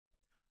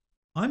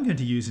I'm going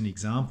to use an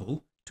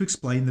example to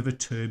explain the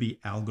Viterbi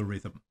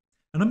algorithm.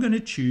 And I'm going to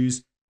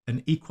choose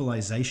an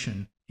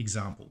equalization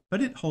example,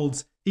 but it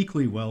holds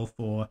equally well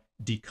for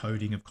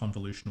decoding of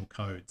convolutional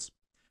codes.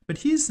 But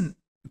here's an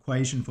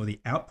equation for the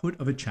output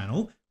of a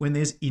channel when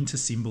there's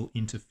intersymbol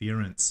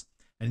interference.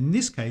 And in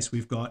this case,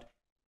 we've got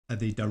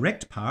the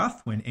direct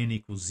path when n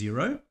equals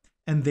 0,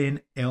 and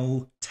then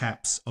L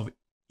taps of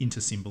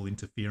intersymbol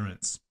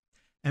interference.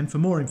 And for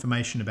more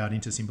information about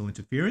intersymbol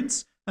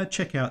interference,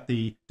 check out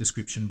the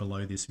description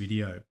below this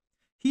video.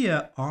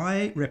 Here,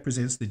 I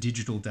represents the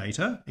digital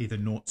data, either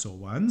noughts or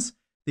ones.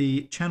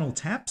 The channel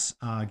taps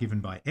are given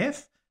by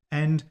F,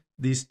 and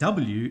this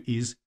W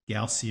is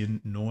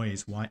Gaussian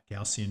noise, white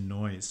Gaussian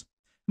noise.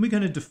 And we're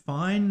going to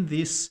define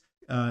this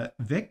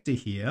vector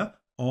here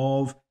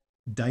of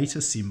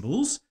data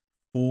symbols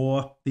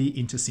for the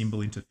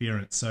intersymbol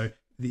interference. So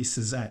this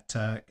is at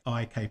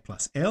ik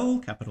plus L,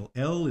 capital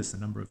L is the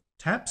number of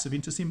taps of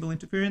intersymbol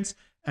interference,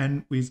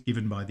 and is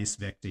given by this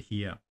vector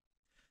here.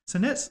 So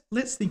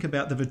let's think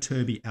about the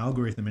Viterbi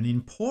algorithm. An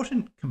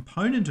important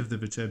component of the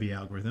Viterbi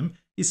algorithm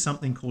is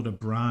something called a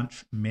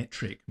branch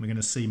metric. We're going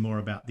to see more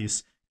about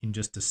this in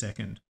just a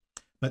second.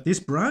 But this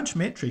branch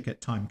metric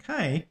at time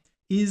k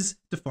is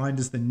defined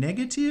as the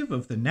negative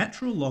of the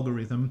natural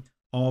logarithm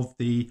of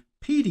the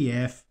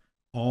PDF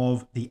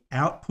of the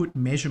output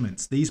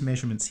measurements, these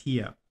measurements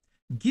here,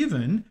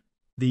 given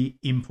the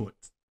input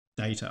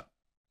data.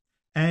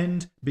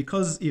 And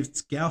because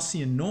it's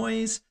Gaussian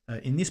noise,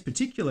 in this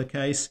particular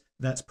case,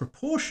 that's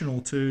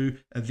proportional to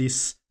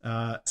this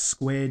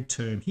squared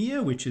term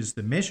here, which is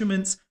the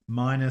measurements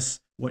minus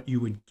what you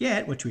would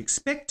get, what you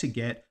expect to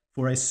get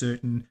for a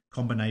certain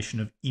combination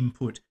of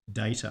input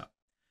data.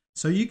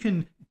 So you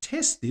can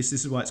test this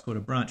is why it's called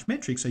a branch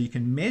metric, so you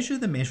can measure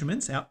the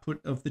measurements, output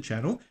of the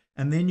channel,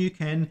 and then you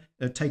can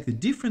take the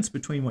difference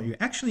between what you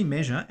actually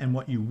measure and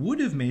what you would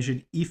have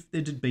measured if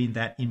there had been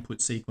that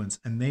input sequence.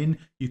 And then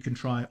you can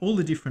try all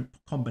the different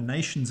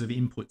combinations of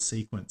input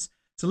sequence.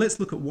 So let's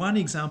look at one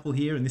example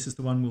here, and this is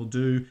the one we'll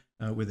do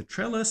with a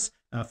trellis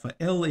for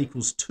L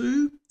equals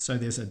 2. So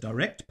there's a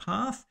direct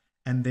path,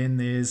 and then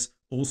there's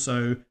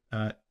also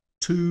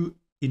two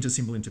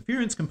intersymbol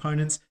interference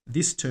components.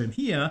 This term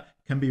here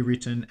can be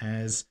written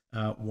as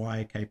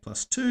yk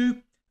plus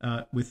 2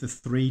 with the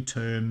three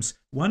terms,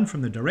 one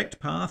from the direct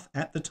path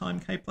at the time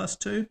k plus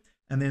 2,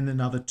 and then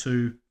another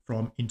two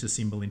from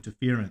intersymbol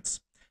interference.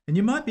 And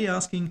you might be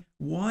asking,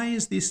 why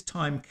is this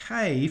time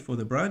k for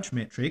the branch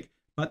metric,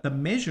 but the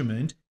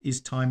measurement is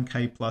time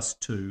k plus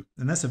 2?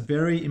 And that's a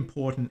very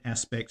important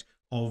aspect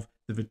of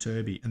the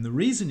Viterbi. And the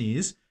reason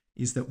is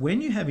that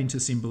when you have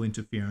intersymbol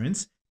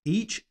interference,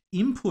 each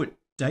input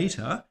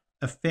data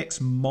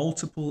affects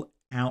multiple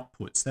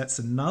outputs. That's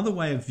another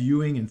way of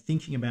viewing and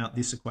thinking about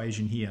this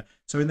equation here.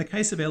 So in the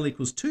case of L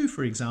equals 2,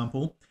 for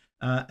example,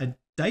 a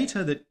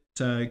data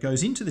that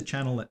goes into the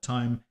channel at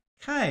time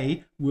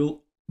k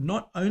will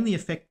not only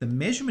affect the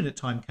measurement at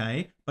time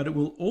k, but it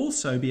will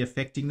also be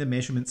affecting the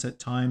measurements at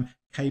time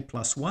k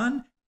plus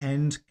 1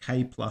 and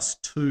k plus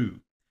 2.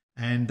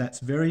 And that's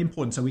very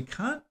important. So we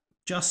can't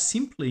just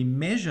simply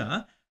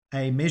measure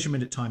a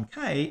measurement at time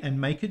k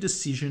and make a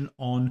decision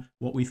on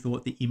what we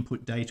thought the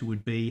input data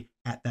would be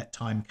at that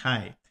time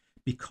k,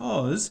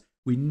 because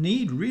we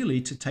need really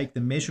to take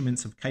the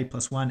measurements of k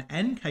plus 1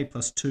 and k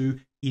plus 2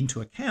 into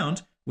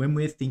account when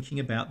we're thinking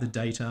about the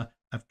data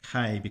of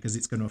k, because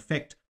it's going to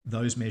affect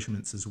those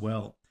measurements as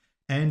well.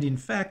 And in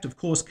fact, of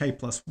course, k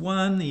plus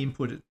 1, the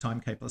input at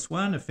time k plus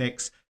 1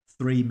 affects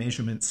three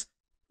measurements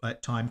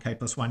at time k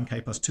plus 1,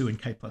 k plus 2,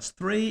 and k plus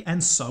 3,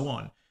 and so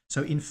on.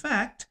 So in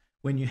fact,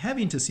 when you have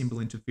intersymbol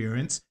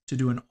interference, to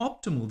do an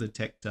optimal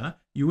detector,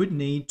 you would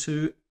need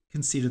to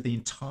consider the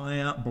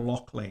entire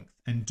block length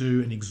and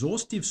do an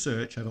exhaustive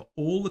search over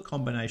all the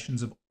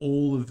combinations of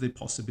all of the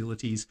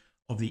possibilities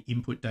of the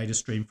input data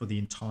stream for the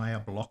entire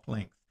block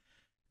length.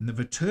 And the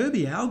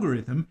Viterbi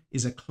algorithm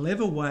is a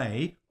clever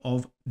way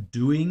of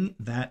doing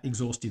that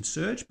exhaustive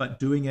search, but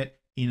doing it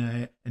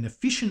in an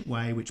efficient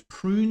way which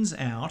prunes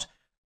out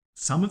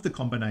some of the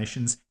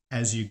combinations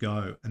as you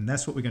go. And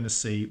that's what we're going to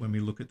see when we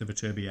look at the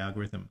Viterbi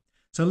algorithm.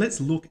 So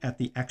let's look at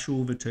the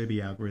actual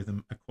Viterbi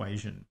algorithm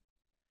equation.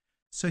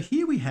 So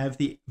here we have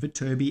the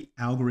Viterbi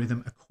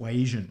algorithm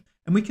equation,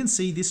 and we can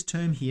see this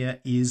term here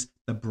is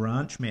the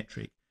branch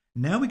metric.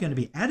 Now we're going to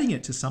be adding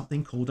it to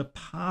something called a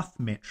path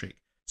metric.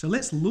 So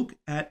let's look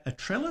at a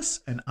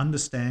trellis and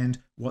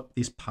understand what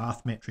this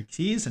path metric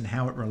is and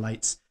how it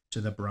relates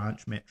to the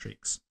branch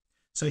metrics.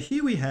 So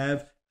here we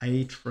have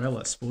a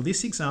trellis for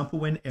this example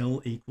when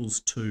L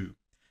equals 2.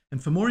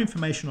 And for more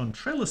information on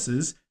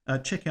trellises,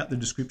 check out the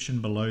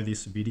description below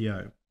this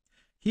video.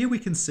 Here we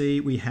can see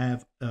we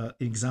have an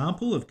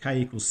example of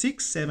k equals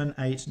 6, 7,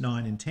 8,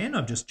 9, and 10.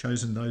 I've just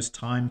chosen those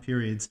time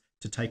periods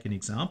to take an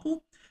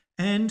example.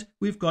 And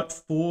we've got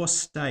 4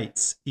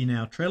 states in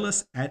our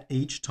trellis at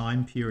each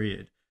time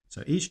period.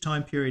 So each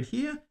time period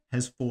here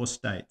has 4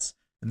 states.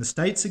 And the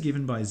states are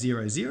given by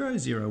 0, 0,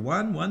 0,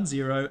 1, 1,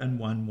 0, and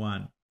 1,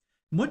 1.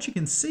 And what you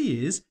can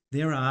see is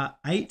there are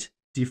 8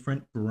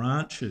 different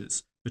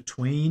branches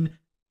between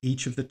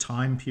each of the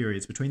time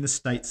periods, between the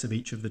states of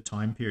each of the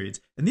time periods.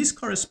 And this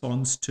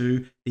corresponds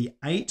to the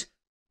 8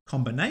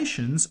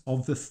 combinations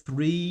of the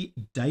 3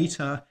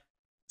 data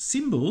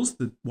symbols,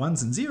 the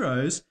 1s and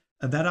 0s,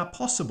 that are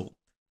possible,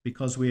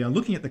 because we are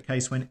looking at the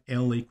case when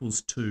L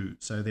equals 2.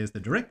 So there's the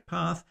direct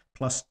path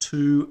plus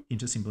 2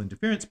 intersymbol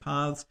interference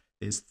paths.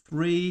 There's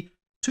 3,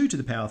 2 to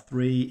the power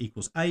 3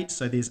 equals 8.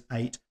 So there's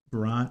 8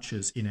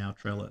 branches in our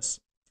trellis.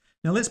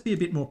 Now let's be a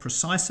bit more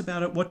precise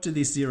about it. What does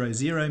this 0,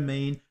 0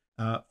 mean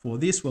for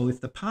this? Well, if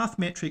the path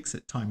metrics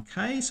at time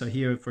k, so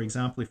here, for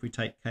example, if we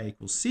take k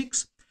equals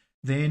 6,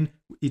 then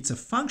it's a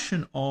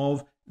function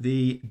of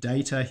the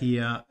data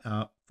here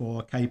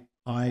for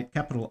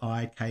capital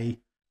I, k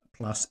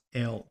plus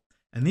L.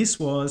 And this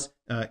was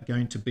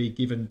going to be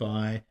given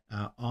by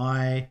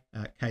I,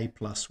 k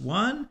plus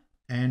 1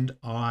 and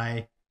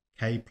I,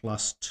 k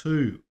plus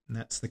 2. And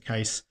that's the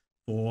case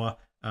for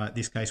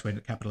this case when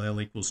capital L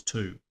equals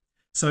 2.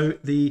 So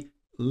the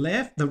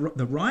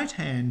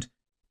right-hand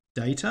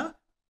data,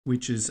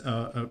 which is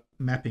a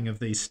mapping of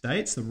these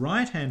states, the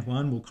right-hand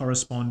one will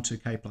correspond to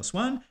k plus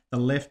 1, the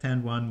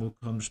left-hand one will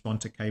correspond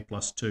to k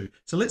plus 2.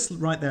 So let's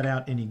write that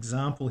out in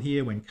example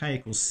here. When k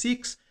equals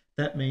 6,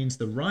 that means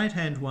the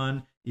right-hand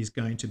one is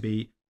going to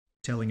be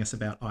telling us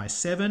about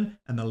I7,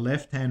 and the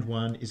left-hand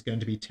one is going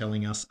to be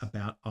telling us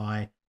about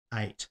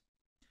I8.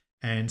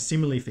 And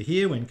similarly for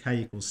here, when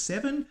k equals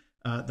 7,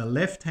 the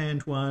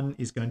left-hand one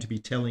is going to be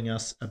telling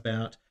us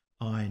about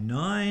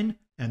I9,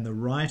 and the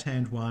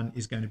right-hand one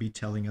is going to be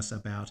telling us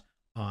about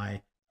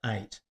I8,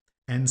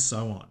 and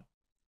so on.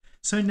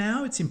 So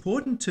now it's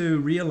important to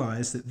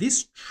realize that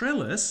this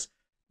trellis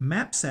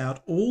maps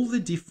out all the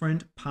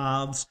different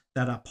paths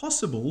that are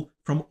possible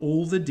from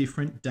all the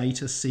different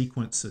data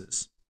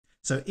sequences.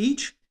 So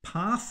each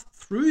path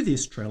through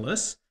this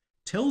trellis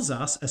tells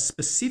us a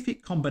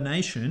specific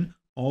combination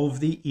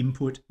of the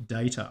input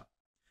data.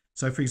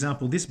 So for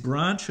example, this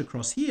branch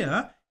across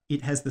here,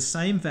 it has the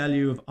same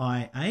value of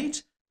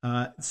I8.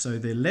 So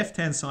the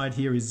left-hand side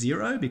here is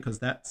 0 because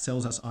that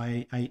tells us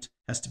I8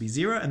 has to be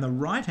 0. And the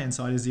right-hand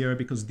side is 0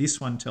 because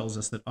this one tells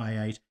us that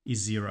I8 is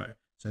 0.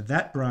 So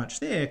that branch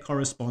there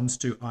corresponds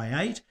to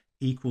I8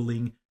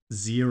 equaling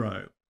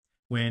 0,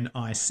 when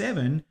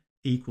I7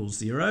 equals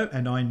 0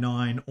 and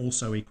I9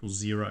 also equals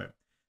 0.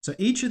 So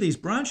each of these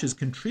branches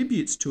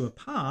contributes to a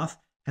path,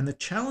 and the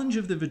challenge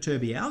of the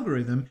Viterbi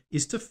algorithm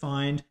is to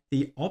find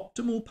the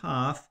optimal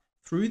path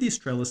through this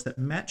trellis that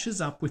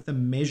matches up with the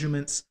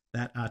measurements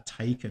that are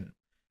taken.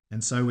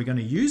 And so we're going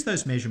to use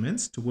those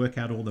measurements to work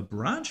out all the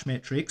branch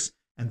metrics,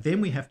 and then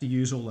we have to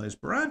use all those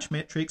branch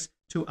metrics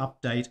to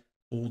update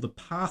all the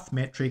path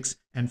metrics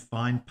and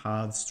find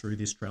paths through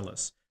this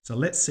trellis. So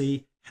let's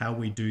see how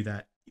we do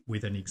that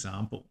with an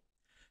example.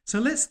 So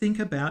let's think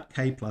about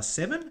k plus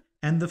 7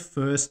 and the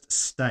first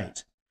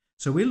state.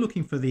 So we're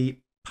looking for the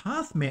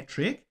path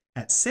metric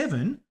at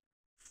 7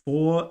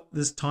 for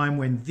this time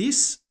when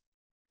this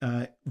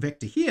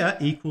vector here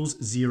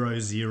equals 0,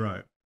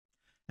 0.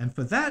 And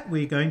for that,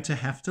 we're going to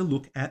have to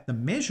look at the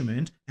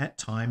measurement at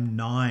time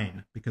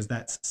 9, because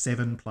that's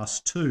 7 plus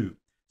 2.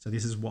 So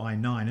this is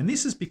y9. And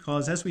this is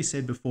because, as we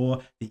said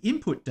before, the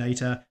input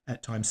data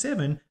at time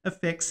 7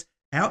 affects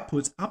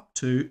outputs up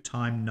to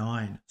time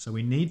 9. So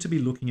we need to be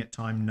looking at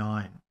time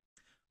 9.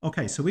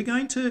 Okay, so we're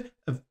going to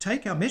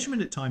take our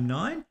measurement at time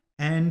 9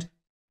 and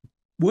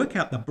work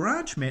out the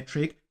branch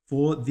metric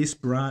for this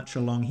branch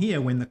along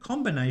here when the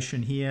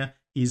combination here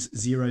is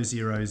 0,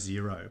 0,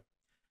 0.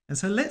 And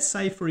so let's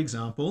say, for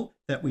example,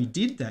 that we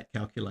did that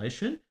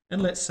calculation,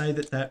 and let's say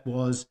that that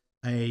was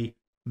a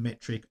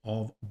metric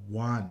of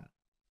 1.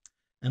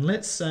 And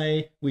let's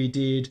say we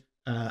did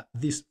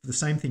the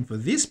same thing for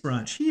this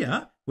branch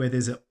here, where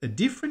there's a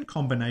different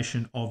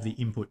combination of the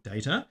input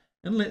data.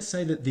 And let's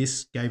say that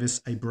this gave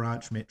us a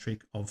branch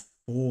metric of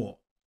 4.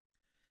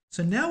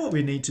 So now what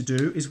we need to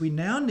do is we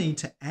now need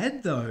to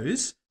add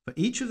those for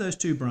each of those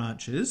two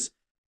branches.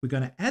 We're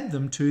going to add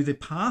them to the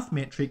path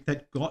metric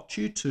that got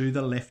you to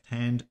the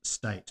left-hand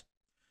state.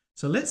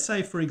 So let's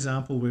say, for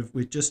example,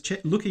 we're just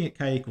looking at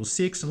k equals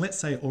 6, and let's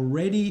say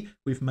already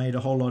we've made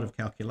a whole lot of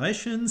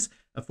calculations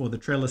for the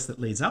trellis that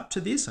leads up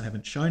to this. I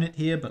haven't shown it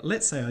here, but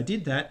let's say I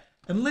did that.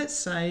 And let's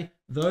say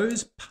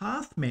those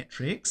path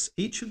metrics,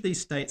 each of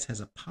these states has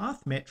a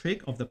path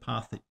metric of the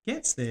path that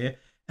gets there.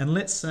 And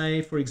let's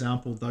say, for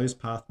example, those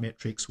path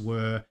metrics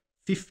were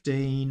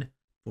 15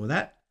 for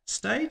that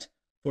state.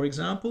 For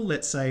example,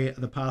 let's say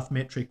the path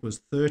metric was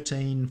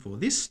 13 for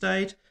this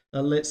state.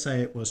 Let's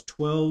say it was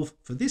 12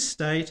 for this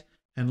state.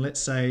 And let's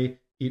say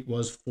it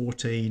was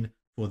 14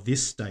 for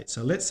this state.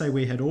 So let's say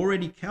we had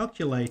already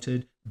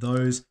calculated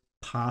those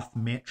path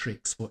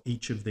metrics for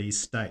each of these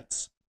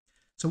states.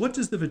 So what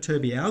does the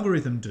Viterbi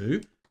algorithm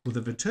do? Well,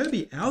 the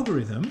Viterbi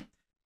algorithm,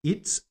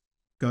 it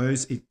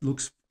takes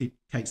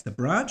the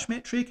branch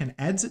metric and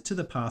adds it to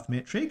the path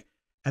metric,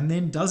 and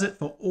then does it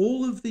for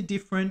all of the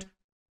different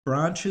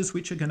branches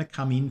which are going to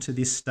come into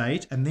this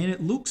state, and then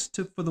it looks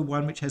for the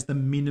one which has the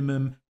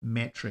minimum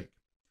metric.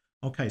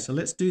 Okay, so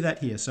let's do that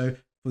here. So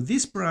for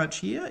this branch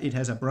here, it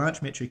has a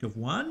branch metric of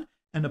 1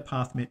 and a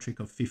path metric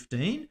of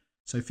 15.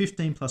 So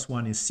 15 plus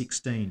 1 is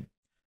 16.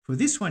 For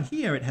this one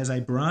here, it has a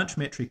branch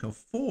metric of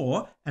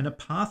 4 and a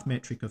path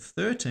metric of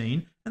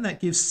 13, and that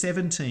gives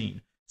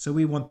 17. So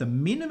we want the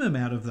minimum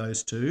out of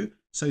those two.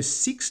 So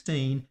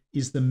 16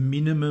 is the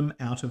minimum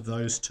out of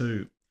those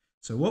two.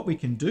 So what we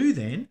can do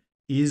then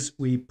is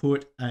we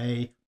put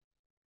a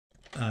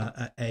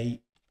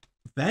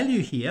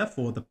value here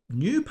for the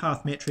new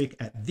path metric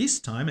at this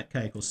time at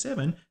k equals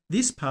 7.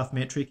 This path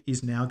metric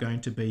is now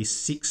going to be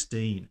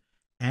 16.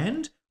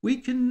 And we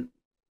can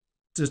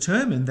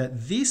determine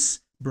that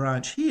this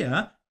branch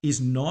here is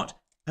not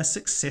a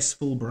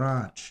successful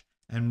branch.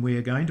 And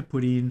we're going to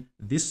put in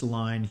this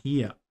line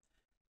here.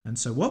 And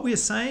so what we're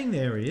saying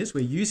there is we're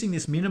using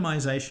this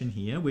minimization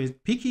here. We're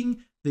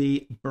picking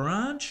the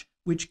branch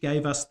which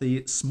gave us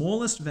the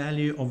smallest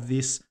value of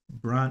this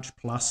branch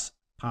plus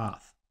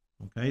path.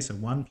 Okay, so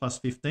 1 plus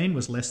 15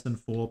 was less than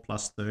 4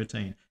 plus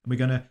 13. And we're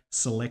going to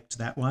select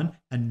that one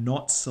and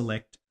not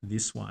select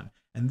this one.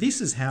 And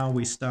this is how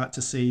we start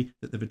to see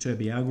that the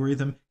Viterbi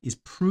algorithm is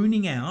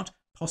pruning out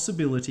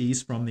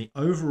possibilities from the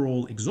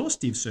overall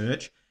exhaustive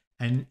search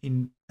and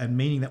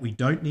meaning that we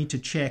don't need to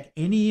check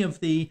any of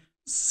the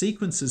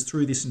sequences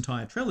through this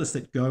entire trellis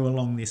that go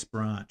along this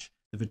branch.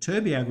 The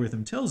Viterbi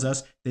algorithm tells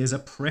us there's a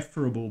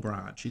preferable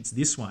branch. It's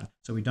this one.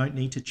 So we don't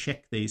need to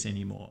check these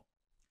anymore.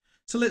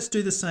 So let's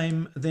do the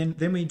same.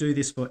 Then we do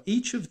this for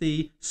each of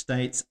the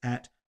states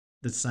at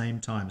the same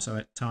time. So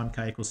at time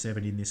k equals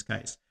 7 in this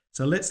case.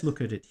 So let's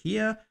look at it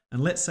here.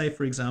 And let's say,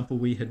 for example,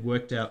 we had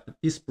worked out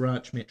that this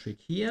branch metric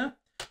here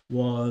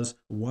was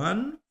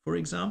 1, for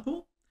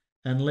example.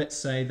 And let's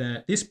say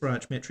that this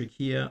branch metric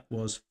here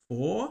was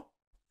 4,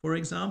 for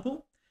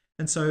example.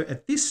 And so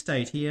at this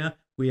state here,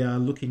 we are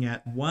looking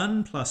at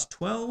 1 plus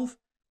 12,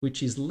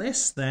 which is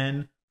less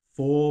than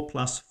 4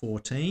 plus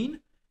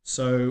 14.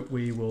 So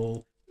we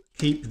will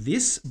keep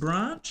this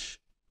branch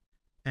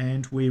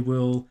and we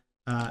will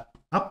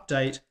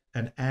update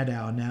and add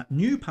our now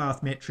new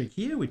path metric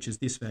here, which is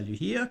this value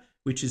here,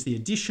 which is the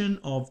addition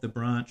of the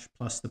branch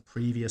plus the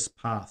previous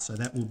path. So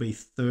that will be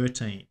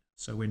 13.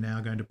 So we're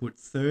now going to put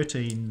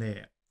 13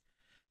 there.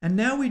 And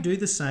now we do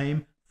the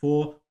same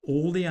for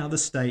all the other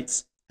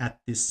states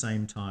at this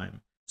same time.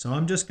 So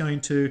I'm just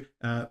going to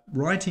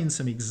write in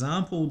some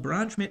example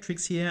branch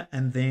metrics here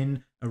and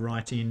then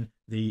write in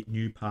the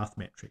new path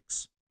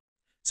metrics.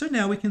 So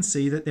now we can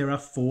see that there are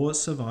 4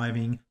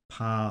 surviving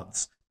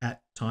paths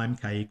at time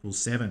k equals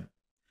 7.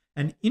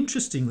 And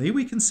interestingly,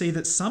 we can see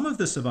that some of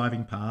the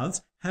surviving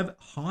paths have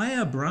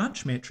higher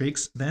branch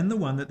metrics than the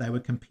one that they were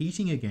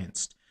competing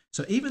against.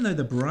 So even though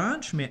the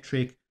branch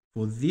metric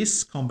for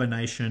this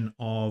combination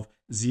of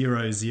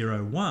 0,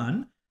 0,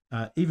 1,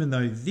 even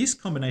though this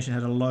combination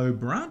had a low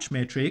branch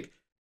metric,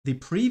 the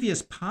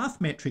previous path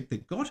metric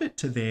that got it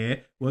to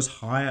there was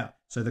higher.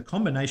 So the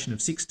combination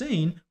of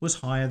 16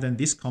 was higher than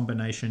this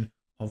combination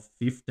of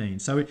 15.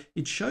 So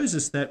it shows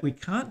us that we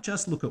can't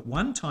just look at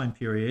one time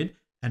period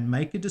and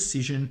make a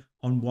decision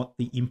on what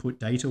the input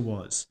data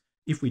was.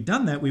 If we'd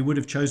done that, we would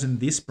have chosen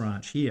this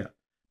branch here.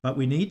 But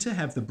we need to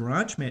have the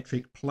branch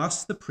metric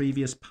plus the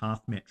previous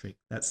path metric.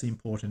 That's the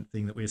important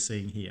thing that we're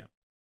seeing here.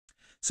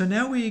 So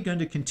now we're going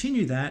to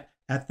continue that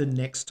at the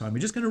next time. We're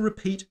just going to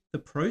repeat the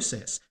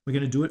process. We're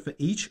going to do it for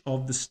each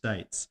of the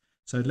states.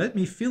 So let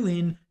me fill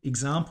in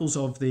examples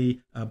of the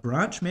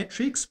branch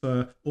metrics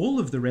for all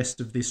of the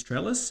rest of this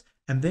trellis,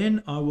 and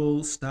then I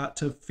will start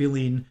to fill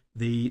in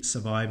the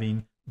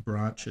surviving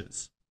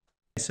branches.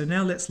 So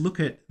now let's look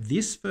at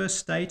this first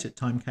state at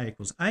time k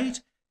equals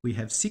 8. We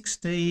have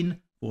 16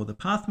 for the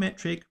path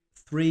metric,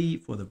 3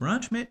 for the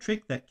branch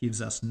metric. That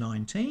gives us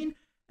 19.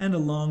 And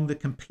along the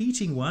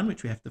competing one,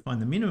 which we have to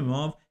find the minimum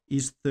of,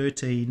 is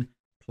 13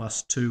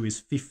 plus 2 is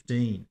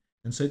 15.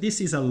 And so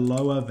this is a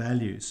lower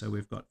value. So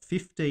we've got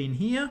 15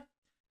 here,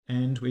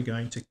 and we're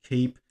going to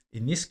keep,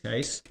 in this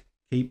case,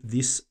 keep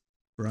this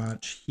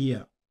branch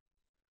here.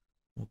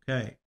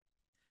 Okay.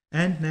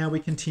 And now we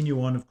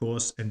continue on, of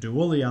course, and do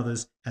all the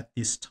others at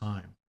this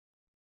time.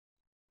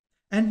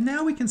 And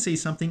now we can see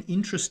something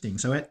interesting.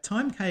 So at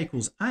time k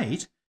equals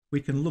 8,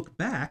 we can look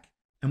back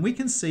and we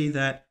can see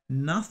that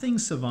nothing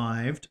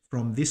survived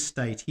from this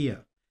state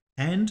here.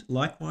 And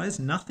likewise,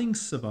 nothing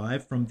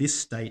survived from this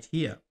state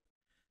here.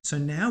 So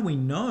now we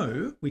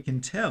know, we can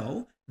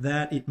tell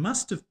that it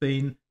must have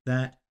been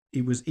that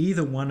it was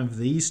either one of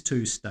these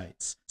two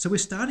states. So we're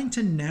starting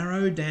to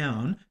narrow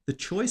down the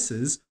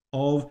choices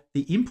of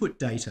the input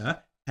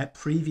data at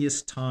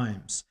previous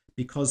times,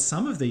 because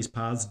some of these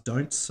paths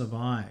don't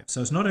survive. So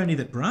it's not only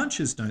that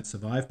branches don't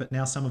survive, but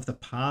now some of the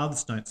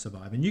paths don't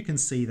survive. And you can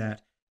see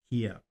that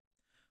here.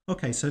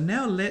 Okay, so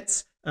now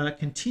let's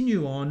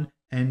continue on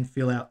and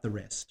fill out the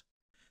rest.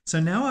 So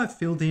now I've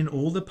filled in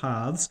all the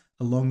paths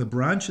along the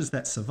branches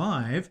that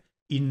survive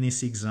in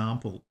this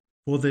example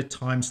for the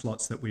time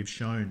slots that we've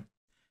shown.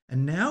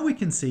 And now we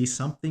can see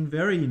something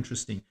very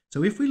interesting.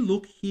 So if we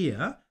look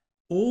here,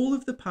 all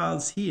of the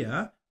paths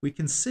here we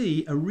can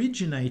see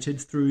originated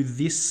through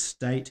this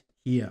state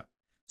here.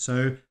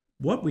 So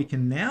what we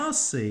can now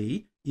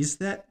see is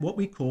that what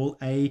we call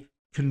a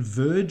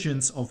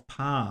convergence of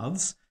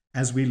paths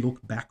as we look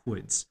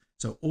backwards.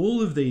 So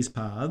all of these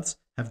paths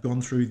have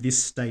gone through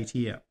this state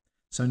here.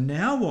 So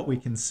now what we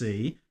can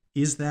see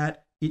is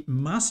that it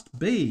must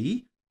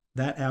be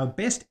that our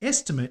best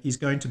estimate is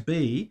going to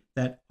be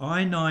that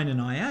I9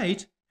 and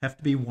I8 have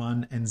to be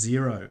 1 and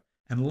 0.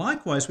 And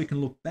likewise, we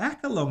can look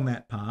back along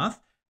that path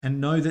and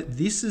know that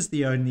this is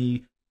the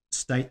only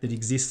state that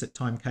exists at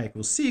time k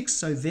equals 6.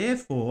 So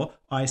therefore,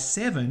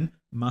 I7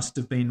 must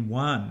have been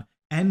 1.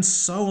 And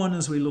so on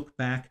as we look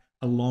back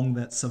along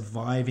that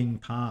surviving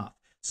path.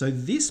 So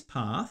this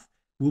path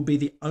will be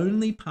the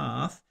only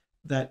path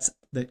that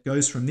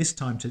goes from this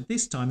time to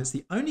this time. It's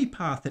the only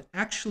path that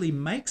actually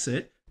makes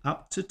it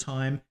up to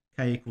time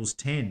k equals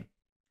 10.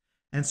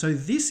 And so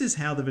this is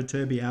how the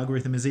Viterbi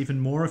algorithm is even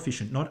more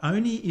efficient. Not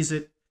only is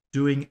it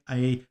doing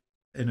an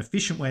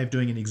efficient way of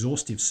doing an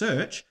exhaustive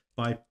search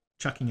by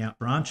chucking out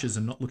branches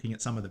and not looking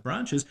at some of the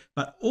branches,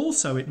 but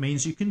also it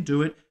means you can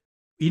do it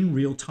in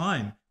real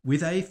time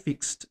with a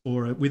fixed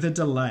or with a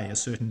delay, a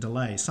certain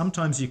delay.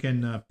 Sometimes you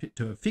can put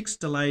to a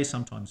fixed delay,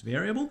 sometimes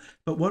variable.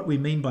 But what we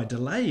mean by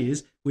delay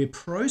is we're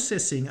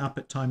processing up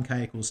at time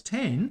k equals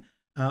 10,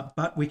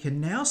 but we can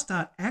now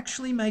start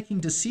actually making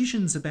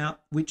decisions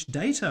about which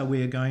data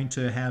we're going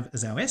to have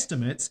as our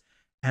estimates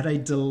at a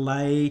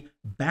delay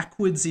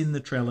backwards in the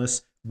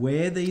trellis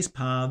where these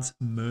paths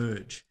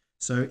merge.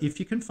 So if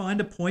you can find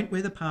a point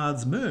where the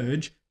paths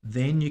merge,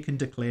 then you can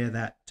declare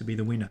that to be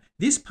the winner.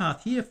 This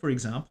path here, for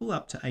example,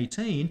 up to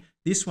 18,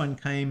 this one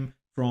came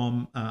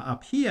from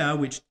up here,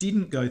 which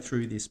didn't go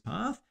through this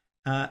path.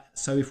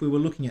 So if we were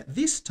looking at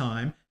this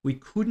time, we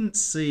couldn't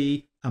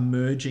see a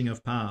merging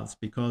of paths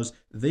because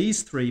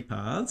these three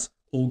paths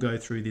all go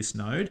through this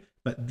node,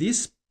 but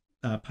this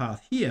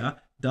path here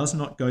does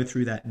not go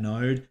through that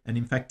node, and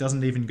in fact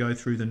doesn't even go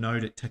through the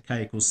node at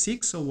k equals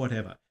 6 or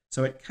whatever.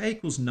 So at k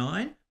equals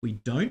 9, we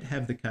don't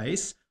have the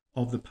case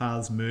of the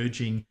paths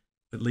merging,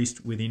 at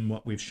least within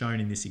what we've shown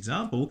in this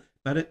example,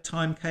 but at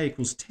time k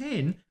equals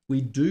 10,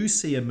 we do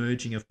see a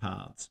merging of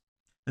paths.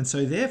 And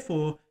so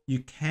therefore, you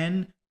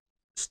can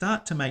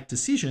start to make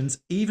decisions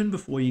even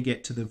before you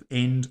get to the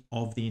end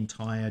of the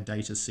entire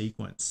data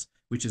sequence,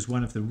 which is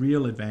one of the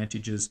real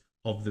advantages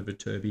of the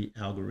Viterbi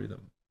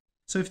algorithm.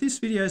 So if this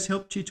video has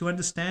helped you to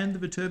understand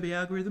the Viterbi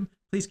algorithm,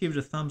 please give it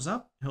a thumbs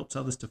up. It helps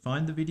others to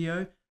find the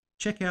video.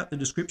 Check out the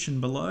description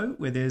below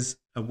where there's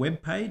a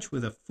web page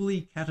with a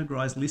fully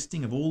categorized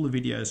listing of all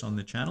the videos on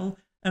the channel.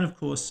 And of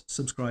course,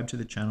 subscribe to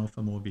the channel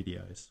for more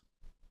videos.